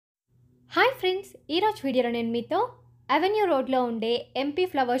Hi friends, ఈరోజు వీడియోలో నేను మీతో అవెన్యూ రోడ్లో ఉండే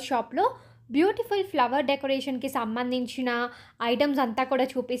M.P.Flowers షాప్లో బ్యూటిఫుల్ ఫ్లవర్ డెకరేషన్కి సంబంధించిన ఐటమ్స్ అంతా కూడా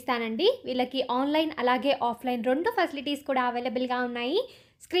చూపిస్తానండి. వీళ్ళకి ఆన్లైన్ అలాగే ఆఫ్లైన్ రెండు ఫెసిలిటీస్ కూడా అవైలబుల్గా ఉన్నాయి.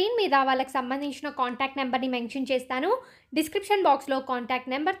 స్క్రీన్ మీద వాళ్ళకి సంబంధించిన కాంటాక్ట్ నెంబర్ని మెన్షన్ చేస్తాను. డిస్క్రిప్షన్ బాక్స్లో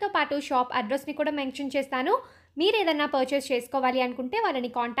కాంటాక్ట్ నెంబర్తో పాటు షాప్ అడ్రస్ని కూడా మెన్షన్ చేస్తాను. మీరు ఏదైనా పర్చేస్ చేసుకోవాలి అనుకుంటే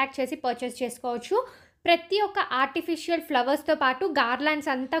వాళ్ళని కాంటాక్ట్ చేసి పర్చేస్ చేసుకోవచ్చు. ప్రతి ఒక్క ఆర్టిఫిషియల్ ఫ్లవర్స్తో పాటు గార్లాండ్స్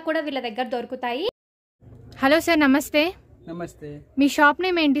అంతా కూడా వీళ్ళ దగ్గర దొరుకుతాయి. హలో సార్, నమస్తే. నమస్తే. మీ షాప్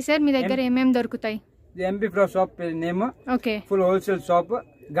నేమ్ ఏంటి సార్? మీ దగ్గర ఏమేమి దొరుకుతాయి? M.P.Flowers shop name. Okay. Full wholesale shop.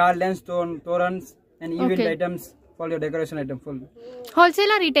 Garlands, Torans, and event items. For your decoration item full.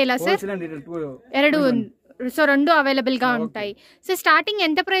 Wholesale రీటైలా sir? Wholesale and retail too. ಎರಡು సో రెండు అవైలబుల్ గా ఉంటాయి. సో స్టార్టింగ్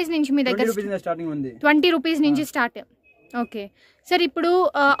ఎంత ప్రైస్ నుంచి మీ దగ్గర? 20 రూపీస్ స్టార్టింగ్ ఉంది. 20 రూపీస్ నుంచి start. Okay sir, ఇప్పుడు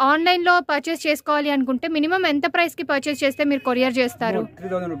ఆన్లైన్ లో పర్చేస్ చేసుకోవాలి అనుకుంటే మినిమం ఎంత ప్రైస్ కి పర్చేస్ చేస్తే మీరు కొరియర్ చేస్తారు?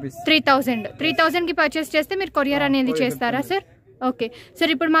 3000 రూపీస్. 3000 కి పర్చేస్ చేస్తే మీరు కొరియర్ అనేది చేస్తారా సార్? ఓకే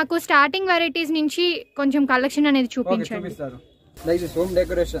సార్, ఇప్పుడు మాకు స్టార్టింగ్ వెరైటీస్ నుంచి కొంచెం కలెక్షన్ అనేది చూపించండి. Like this home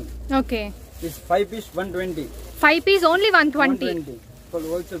decoration. Okay, this 5 piece 120. 5 piece only 120. Full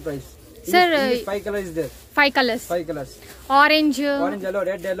wholesale price. Sir 5 colours is there. 5 colours. Orange, yellow,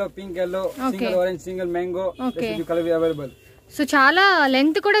 red yellow, pink yellow, single orange, single mango. Okay. This color available. So చాలా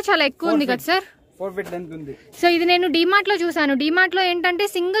length కూడా చాలా ఎక్కువ ఉంది కదా sir? 4 feet length ఉంది. So ఇది నేను డిమార్ట్ లో చూసాను. డిమార్ట్ లో ఏంటంటే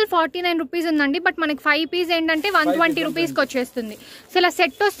సింగిల్ 49 రూపీస్ ఉందండి, బట్ మనకి 5 పీస్ ఏంటంటే 120 రూపీస్ కి వచ్చేస్తుంది. సో ఇలా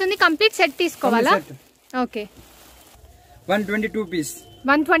సెట్ వస్తుంది, కంప్లీట్ సెట్ తీసుకోవాలా? Okay, 122 piece.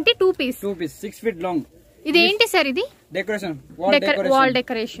 122 piece. 2 piece 6 feet long. ఇది ఏంటి సార్? ఇది decoration, wall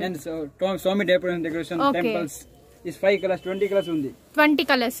decoration. And Swamy decoration, temples. Is 5 colours, 20 colours ఉంది. 20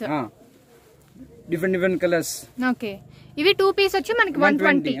 కలర్స్. Different colours. ఓకే, ఇవి 2 పీస్ వచ్చి మనకి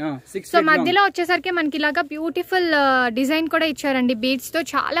 120. సో మధ్యలో వచ్చేసరికి మనకి ఇలాగా బ్యూటిఫుల్ డిజైన్ కూడా ఇచ్చారండి బీడ్స్ తో.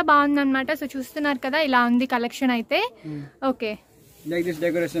 చాలా బాగుంది అనమాట. సో చూస్తున్నారు కదా, ఇలా ఉంది కలెక్షన్ అయితే. Okay, like this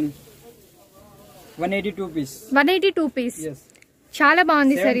decoration 182 piece. 182 piece. చాలా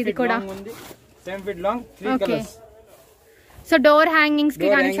బాగుంది సార్. ఇది కూడా 7 feet long, 3 colours. So door hangings కి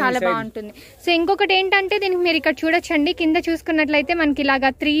కానీ చాలా బాగుంటుంది. సో ఇంకొకటి ఏంటంటే దీనికి మీరు ఇక్కడ చూడొచ్చండి, కింద చూసుకున్నట్లయితే మనకి ఇలాగా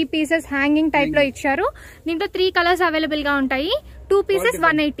 3 పీసెస్ హ్యాంగింగ్ టైప్ లో ఇచ్చారు. దీంట్లో 3 కలర్స్ అవైలబుల్ గా ఉంటాయి. 2 పీసెస్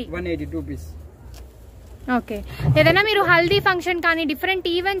 182 పీస్. ఓకే, ఏదైనా మీరు హల్దీ ఫంక్షన్ కానీ డిఫరెంట్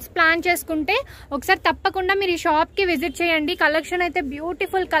ఈవెంట్స్ ప్లాన్ చేసుకుంటే ఒకసారి తప్పకుండా మీరు ఈ షాప్ కి విజిట్ చేయండి. కలెక్షన్ అయితే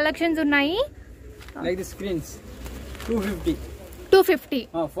బ్యూటిఫుల్ కలెక్షన్స్ ఉన్నాయి. Like the screens 250. 250.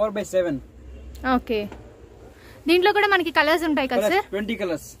 4x7. Okay, దీంట్లో కూడా మనకి కలర్స్ ఉంటాయి కదా sir? 20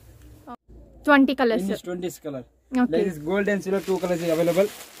 colours. 20 colours. 20 colour. Like this gold and silver 2 colours available.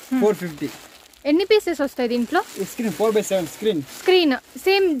 450. ఎన్ని పీసెస్ వస్తాయి దీంట్లో? స్క్రీన్ 4x7 స్క్రీన్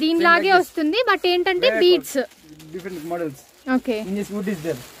సేమ్ దీనిలాగే వస్తుంది, బట్ ఏంటంటే beads different models. Okay, in this would is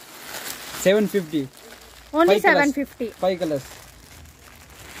there 750. Only 750. 5 colours.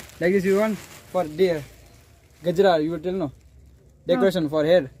 Like this you want for dear gajra, you will tell no decoration for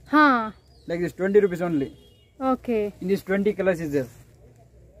hair. Like this 20 rupees only. Okay, in this 20 colors is there.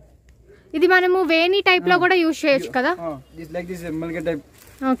 ఇది మనము వేణి type లో కూడా use చేయొచ్చు కదా? This like this malga type.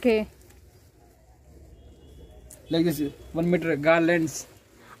 Okay, like this 1 meter garlands,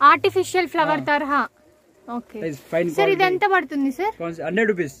 artificial flower tarha. Okay, sir, ఇది ఎంత పడుతుంది sir? 100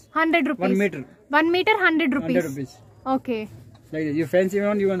 rupees. 100 rupees. 1 meter. 1 meter 100 rupees. 100 rupees. Okay, like this. You fancy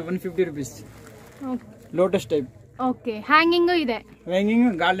one, you want 150 rupees. Okay, lotus type. Okay, hanging ఇదే. Hanging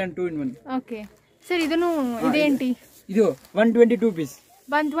garland 2 in 1. Okay sir, ఇదేంటి? ఇది 122 piece.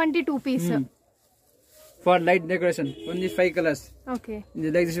 122 piece for light decoration. Only 5 colors. Okay,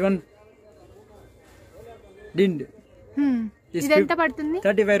 like this one dind. ఇది ఎంత పడుతుంది?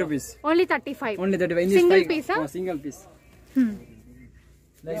 35 rupees. Only 35. Only 35. In this single piece? Single piece.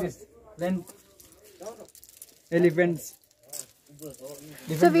 Like this length elephants.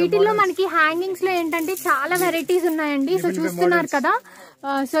 So వీటిల్లో మనకి hangings లో ఏంటంటే చాలా వెరైటీస్ ఉన్నాయండి. సో చూస్తున్నారు కదా.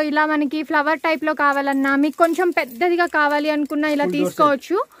 సో ఇలా మనకి ఫ్లవర్ టైప్ లో కావాలన్నా, మీకు కొంచెం పెద్దదిగా కావాలి అనుకున్నా ఇలా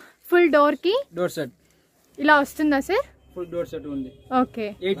తీసుకోవచ్చు. ఫుల్ డోర్ కి డోర్ సెట్ ఇలా వస్తుందా సార్? ఫుల్ డోర్ సెట్ ఉంది. Okay,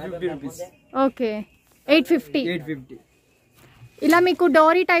 850 rupees. ఓకే, 850. 850. ఇలా మీకు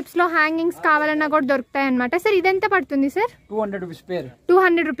డోరీ టైప్స్ లో హ్యాంగింగ్స్ కావాలన్నా కూడా దొరుకుతాయి అనమాట. సార్ ఇదెంత పడుతుంది sir? 200 rupees pair.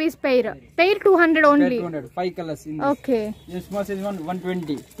 200 rupees pair. 200 only. 200. 5 colours in this. Okay, this small size one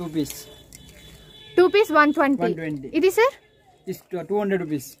 120. 2 piece. 2 piece 120. ఇది sir? This 200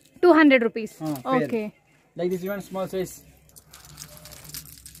 rupees. 200 rupees. Okay, like this one small size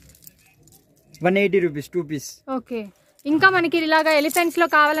 180 rupees. 2 piece. Okay, ఇంకా మనకి ఇలాగా ఎలిఫెంట్స్ లో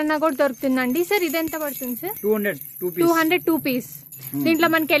కావాలన్నా కూడా దొరుకుతుందండి. సార్ ఇది ఎంత పడుతుంది సార్? 200. 200 2 పీస్. దీంట్లో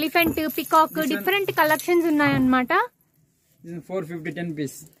మనకి ఎలిఫెంట్, పికాక్ డిఫరెంట్ కలెక్షన్స్ ఉన్నాయన్నమాట. This is 450 10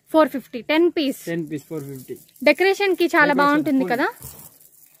 piece. 450 10 piece. 10 piece 450. Decoration కి చాలా బాగుంటుంది కదా.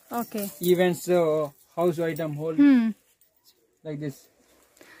 Okay. Events, house item whole. Like this.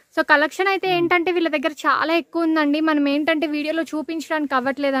 So collection అయితే ఏంటంటే వీళ్ళ దగ్గర చాలా ఎక్కువ ఉందండి. మనం ఏంటంటే వీడియోలో చూపించడానికి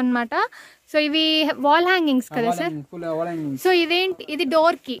అవ్వట్లేదు అనమాట. సో ఇవి వాల్ హ్యాంగింగ్స్ కదా సార్. సో ఇదేంటి, ఇది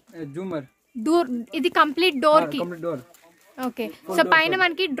డోర్ కి డోర్, ఇది కంప్లీట్ డోర్ కి. ఓకే. సో పైన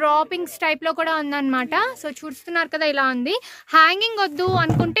మనకి డ్రాపింగ్స్ టైప్ లో కూడా ఉందన్నమాట. సో చూస్తున్నారు కదా ఇలా ఉంది. హ్యాంగింగ్ వద్దు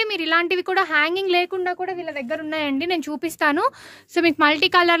అనుకుంటే మీరు ఇలాంటివి కూడా హ్యాంగింగ్ లేకుండా కూడా వీళ్ళ దగ్గర ఉన్నాయండి, నేను చూపిస్తాను. సో మీకు మల్టీ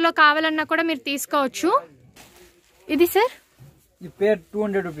కలర్ లో కావాలన్నా కూడా మీరు తీసుకోవచ్చు. ఇది sir You pay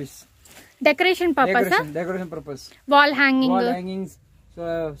 200 rupees. Decoration purpose. Decoration purpose. Wall hanging. Wall hangings, so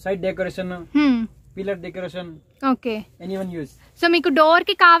side decoration, pillar decoration. Okay. Anyone use. So మీకు డోర్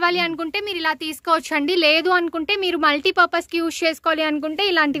కి కావాలి అనుకుంటే మీరు ఇలా తీసుకోవచ్చు అండి. లేదు అనుకుంటే మీరు మల్టీ పర్పస్ కి యూజ్ చేసుకోవాలి అనుకుంటే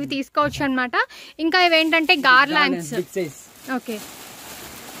ఇలాంటివి తీసుకోవచ్చు అన్నమాట. ఇంకా ఇవేంటంటే గార్లాండ్స్. ఓకే.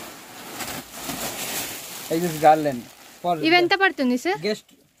 This garland. ఇవి ఎంత పడుతుంది సార్? Guest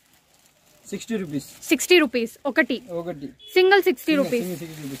 60 rupees. 60 రూపీస్ ఒకటి. Single 60 rupees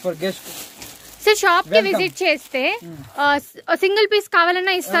for guest. So shop కి విజిట్ చేస్తే సింగిల్ పీస్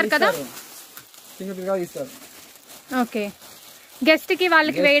కావాలన్నా ఇస్తారు కదా. సింగిల్ పీస్ కావాలి ఇస్తారు. ఓకే. గెస్ట్ కి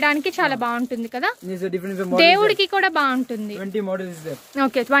వాళ్ళకి వేయడానికి చాలా బాగుంటుంది కదా. దేవుడికి కూడా బాగుంటుంది. 20 models is there.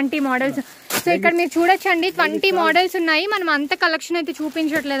 Okay 20 models. So ఇక్కడ మీరు చూడొచ్చండి 20 మోడల్స్ ఉన్నాయి. మనం అంత కలెక్షన్ అయితే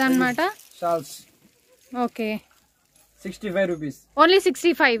చూపించట్లేదు అన్నమాట. Shawls. Okay. 65 rupees. Only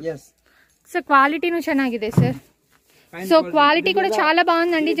 65. yes. So క్వాలిటీను ಚೆನ್ನಾಗಿದೆ ಸರ್. సో క్వాలిటీ కూడా చాలా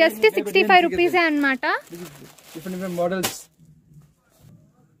బాగుందండి. జస్ట్ 65 రూపీసే అన్నమాట. Different models.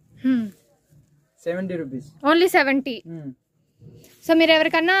 70 rupees. Only 70. So మీరు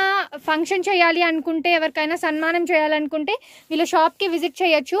ఎవరికైనా ఫంక్షన్ చేయాలి అనుకుంటే, ఎవరికైనా సన్మానం చేయాలనుకుంటే వీళ్ళ షాప్కి విజిట్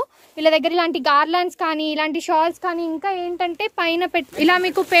చేయొచ్చు. వీళ్ళ దగ్గర ఇలాంటి గార్లాండ్స్ కానీ, ఇలాంటి షాల్స్ కానీ, ఇంకా ఏంటంటే పైన ఇలా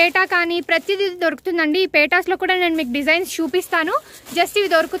మీకు పేటా కానీ ప్రతిదీ దొరుకుతుందండి. ఈ పేటాస్లో కూడా నేను మీకు డిజైన్స్ చూపిస్తాను. జస్ట్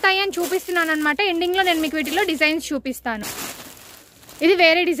ఇవి దొరుకుతాయి అని చూపిస్తున్నాను అనమాట. ఎండింగ్లో నేను మీకు వీటిలో డిజైన్స్ చూపిస్తాను. ఇది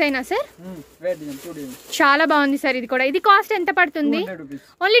వేరే డిజైనా సార్? చాలా బాగుంది సార్. ఇది కూడా, ఇది కాస్ట్ ఎంత పడుతుంది?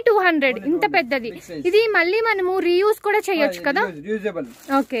 ఓన్లీ 200. ఇంత పెద్దది. ఇది మళ్ళీ మనము రీయూజ్ కూడా చేయొచ్చు కదా.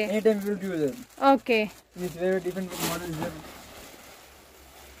 ఓకే. ఓకే.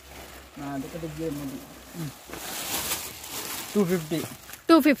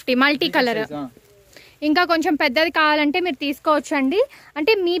 250 multi colour. ఇంకా కొంచెం పెద్దది కావాలంటే మీరు తీసుకోవచ్చు అండి.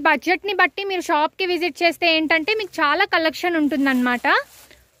 అంటే మీ బడ్జెట్ని బట్టి మీరు షాప్కి విజిట్ చేస్తే ఏంటంటే మీకు చాలా కలెక్షన్ ఉంటుందన్నమాట.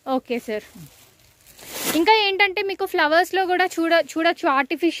 Okay sir. ఇంకా ఏంటంటే మీకు ఫ్లవర్స్లో కూడా చూడొచ్చు.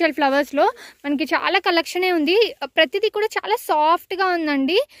 ఆర్టిఫిషియల్ ఫ్లవర్స్లో మనకి చాలా కలెక్షనే ఉంది. ప్రతిదీ కూడా చాలా సాఫ్ట్గా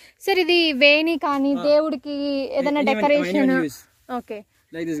ఉందండి సార్. ఇది వేణి కానీ దేవుడికి ఏదైనా డెకరేషన్. ఓకే.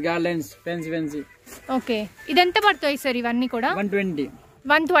 ఓకే. ఇది ఎంత పడుతుంది సార్ ఇవన్నీ కూడా?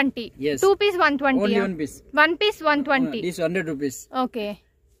 120. Yes. 2 piece 120. Only 1 piece. 1 piece 120. This 100 rupees. Okay.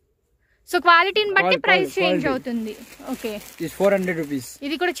 So క్వాలిటీని బట్టి ప్రైస్ చేంజ్ అవుతుంది. ఓకే. This 400 rupees.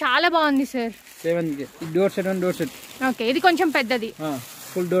 ఇది కూడా చాలా బాగుంది sir. 7 door set, 1 door set. Okay. ఇది కొంచెం పెద్దది.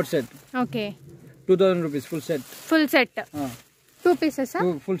 Full door set. Okay. 2000 rupees full set. Full set. 2 pieces.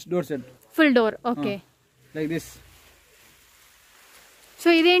 Full door set. Full door. Okay. Like this. So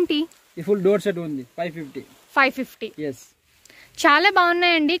ఇదేంటి? ఈ ఫుల్ డోర్ సెట్ ఉంది 550. 550. Yes. చాలా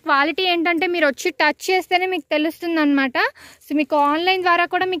బాగున్నాయండి. క్వాలిటీ ఏంటంటే మీరు వచ్చి టచ్ చేస్తేనే మీకు తెలుస్తుంది అనమాట. సో మీకు ఆన్లైన్ ద్వారా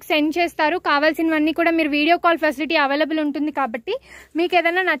కూడా మీకు సెండ్ చేస్తారు. కావాల్సినవన్నీ కూడా మీరు వీడియో కాల్ ఫెసిలిటీ అవైలబుల్ ఉంటుంది కాబట్టి మీకు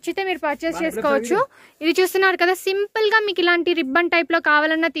ఏదైనా నచ్చితే మీరు పర్చేస్ చేసుకోవచ్చు. ఇది చూస్తున్నారు కదా, సింపుల్ గా మీకు ఇలాంటి రిబ్బన్ టైప్ లో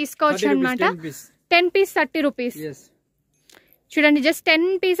కావాలన్నా తీసుకోవచ్చు అనమాట. 10 piece 30 rupees. చూడండి, జస్ట్ 10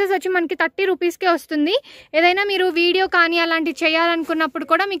 pieces వచ్చి మనకి 30 రూపీస్కే వస్తుంది. ఏదైనా మీరు వీడియో కానీ అలాంటివి చేయాలనుకున్నప్పుడు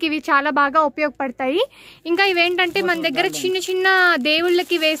కూడా మీకు ఇవి చాలా బాగా ఉపయోగపడతాయి. ఇంకా ఇవేంటంటే మన దగ్గర చిన్న చిన్న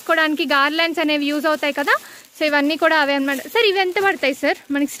దేవుళ్ళకి వేసుకోవడానికి గార్లాండ్స్ అనేవి యూజ్ అవుతాయి కదా. సో ఇవన్నీ కూడా అవే అనమాట. సార్ ఇవి ఎంత పడతాయి సార్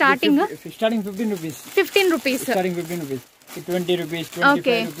మనకి? Starting 15 rupees. 15 rupees. 20 rupees,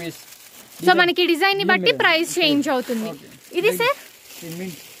 25 rupees. So మనకి డిజైన్ ని బట్టి ప్రైస్ చేంజ్ అవుతుంది. ఇది sir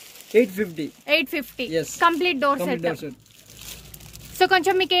 850. Complete door set. So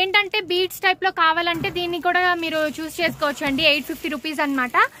కొంచెం మీకు ఏంటంటే బీడ్స్ టైప్ లో కావాలంటే దీన్ని కూడా మీరు చూస్ చేసుకోవచ్చు అండి. 850 రూపీస్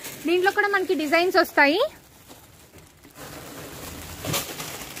అనమాట. దీంట్లో కూడా మనకి డిజైన్స్ వస్తాయి.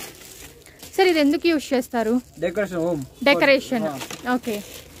 సార్ ఇది ఎందుకు యూజ్ చేస్తారు? డెకరేషన్. ఓకే.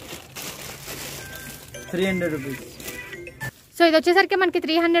 300 rupees. సో ఇది వచ్చేసరికి మనకి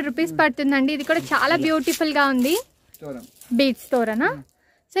 300 రూపీస్ పడుతుందండి. ఇది కూడా చాలా బ్యూటిఫుల్ గా ఉంది. Beads తోరనా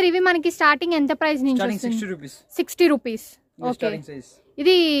sir? ఇవి మనకి స్టార్టింగ్ ఎంత ప్రైస్ నుంచి? 60 రూపీస్. ఓకే.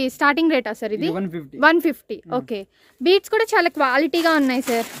 ఇది స్టార్టింగ్ రేటా సార్? ఇది 150. ఓకే. బీడ్స్ కూడా చాలా క్వాలిటీగా ఉన్నాయి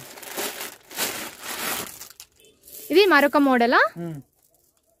సార్. ఇది మరొక మోడలా?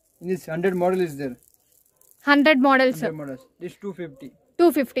 This 100 model is there. 100 models. 100 models. This 250.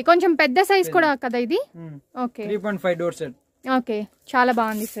 250. కొంచెం పెద్ద సైజ్ కూడా కదా ఇది? ఓకే. 3.5 door set. ఓకే, చాలా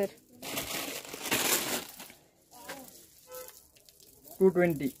బాగుంది సార్.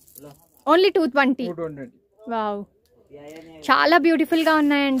 220. ఓన్లీ 220. 220. వావ్, చాలా బ్యూటిఫుల్ గా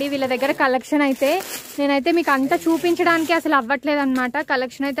ఉన్నాయండి వీళ్ళ దగ్గర కలెక్షన్ అయితే. నేనైతే మీకు అంతా చూపించడానికి అసలు అవ్వట్లేదు అనమాట.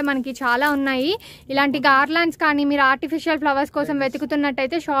 కలెక్షన్ అయితే మనకి చాలా ఉన్నాయి. ఇలాంటి గార్లాండ్స్ కానీ మీరు ఆర్టిఫిషియల్ ఫ్లవర్స్ కోసం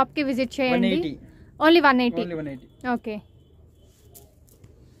వెతుకుతున్నట్టయితే షాప్ కి విజిట్ చేయండి. Only 180. Okay,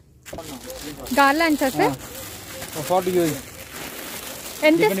 garlands sir 40 use.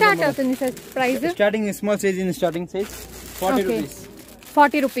 ఎంత స్టార్ట్ అవుతుంది sir price? Starting small size in starting size 40 rupees.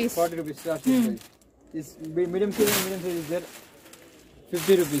 40 rupees. 40 rupees starting size. This medium size is there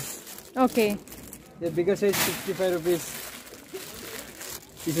 50 rupees. Okay. The bigger size 65 rupees.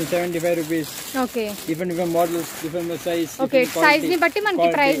 This is 75 rupees. Okay. Different models, different size. Okay, size ni batti manki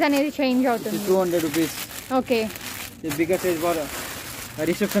price anedi change avutundi. 200 rupees. Okay. The bigger size for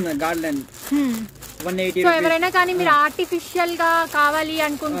reception garland. 180 so ఎవరైనా కానీ మీరు artificial గా కావాలి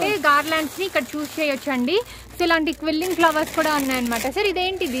అనుకుంటే garlands ని ఇక్కడ చూస్ చేయొచ్చండి. So ఇలాంటి క్విల్లింగ్ ఫ్లవర్స్ కూడా ఉన్నాయన్నమాట. సార్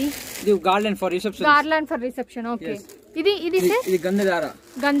ఇదేంటిది? ఇది garland for reception. Garland for reception. Okay. ఇది సార్ ఇది గంధదార.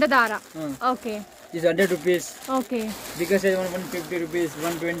 గంధదార. ఓకే. ఇది 100 rupees. Okay. Bigger size 150 rupees,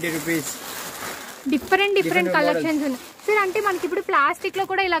 120 rupees. Different collections ఉన్నాయి సార్. అంటే మనకి ఇప్పుడు ప్లాస్టిక్ లో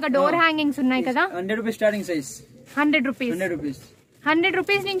కూడా ఇలాగ డోర్ హ్యాంగింగ్స్ ఉన్నాయి కదా. 100 rupees starting size. 100 rupees. 100 rupees. 100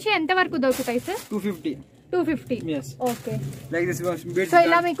 rupees నుంచి ఎంత వరకు దొరుకుతాయి sir? 250. 250. Yes. Okay. Like this one. So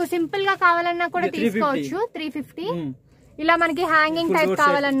ఇలా మీకు సింపుల్ గా కావాలన్నా కూడా తీసుకోవచ్చు. 350. ఇలా మనకి హ్యాంగింగ్ టైప్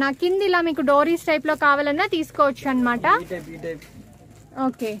కావాలన్నా, కింద ఇలా మీకు డోరీస్ టైప్ లో కావాలన్నా తీసుకోవచ్చు అన్నమాట.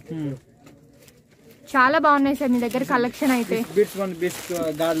 ఓకే, చాలా బాగున్నాయి సార్ మీ దగ్గర కలెక్షన్ అయితే. Bits one bits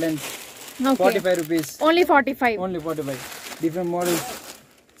garlands. 45 rupees. Only 45. Only 45. Different models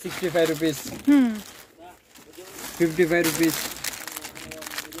 65 rupees. 55 rupees.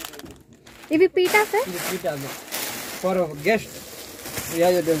 ఇవి పీటా సార్? ఇది పీటా ఫర్ గెస్ట్.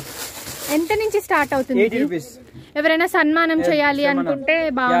 ఎంత నుంచి స్టార్ట్ అవుతుంది? 80 rupees. ఎవరైనా సన్మానం చేయాలి అనుకుంటే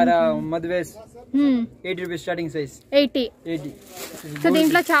బాగుంటుంది. మద్వేస్ 80 rupees స్టార్టింగ్ సైజ్. 80. సో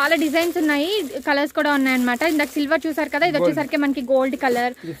దీంట్లో చాలా డిజైన్స్ ఉన్నాయి, కలర్స్ కూడా ఉన్నాయి అన్నమాట. ఇందాక సిల్వర్ చూసారు కదా, ఇది వచ్చేసరికి మనకి గోల్డ్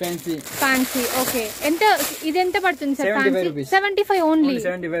కలర్. ఫ్యాన్సీ. ఓకే. ఎంత ఇది ఎంత పడుతుంది sir? 75 only.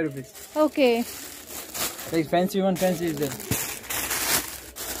 75 rupees. Okay. Like fancy one, fancy is there.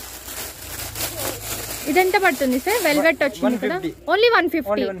 ఇదెంత పడుతుంది సార్? వెల్వెట్ వచ్చింది కదా. ఓన్లీ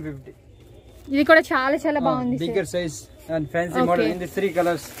 150. ఇది కూడా చాలా చాలా బాగుంది. Bigger size and fancy model in the 3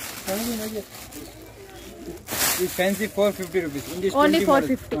 colours. This fancy 450 rupees. In this only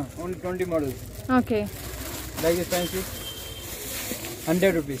 450. Only 20 models. Okay. Like this fancy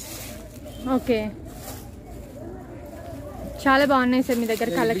 100 rupees. Okay. చాలా బాగున్నాయి సార్ మీ దగ్గర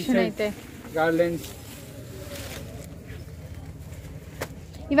కలెక్షన్ అయితే. Garlands.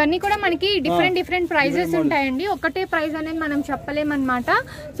 ఇవన్నీ కూడా మనకి డిఫరెంట్ ప్రైజెస్ ఉంటాయండి. ఒకటే ప్రైస్ అనేది మనం చెప్పలేమన్నమాట.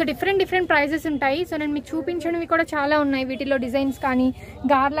 సో డిఫరెంట్ ప్రైజెస్ ఉంటాయి. సో నేను మీకు చూపించనివి కూడా చాలా ఉన్నాయి. వీటిలో డిజైన్స్ కానీ,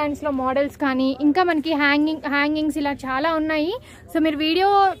 గార్లాండ్స్లో మోడల్స్ కానీ, ఇంకా మనకి హ్యాంగింగ్స్ ఇలా చాలా ఉన్నాయి. సో మీరు వీడియో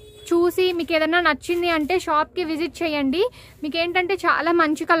చూసి మీకు ఏదైనా నచ్చింది అంటే షాప్కి విజిట్ చేయండి. మీకు ఏంటంటే చాలా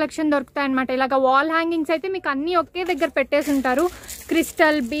మంచి కలెక్షన్ దొరుకుతాయి అనమాట. ఇలాగ వాల్ హ్యాంగింగ్స్ అయితే మీకు అన్నీ ఒకే దగ్గర పెట్టేసి ఉంటారు.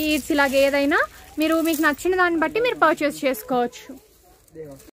 క్రిస్టల్, బీడ్స్, ఇలాగ ఏదైనా మీకు నచ్చిన దాన్ని బట్టి మీరు పర్చేస్ చేసుకోవచ్చు.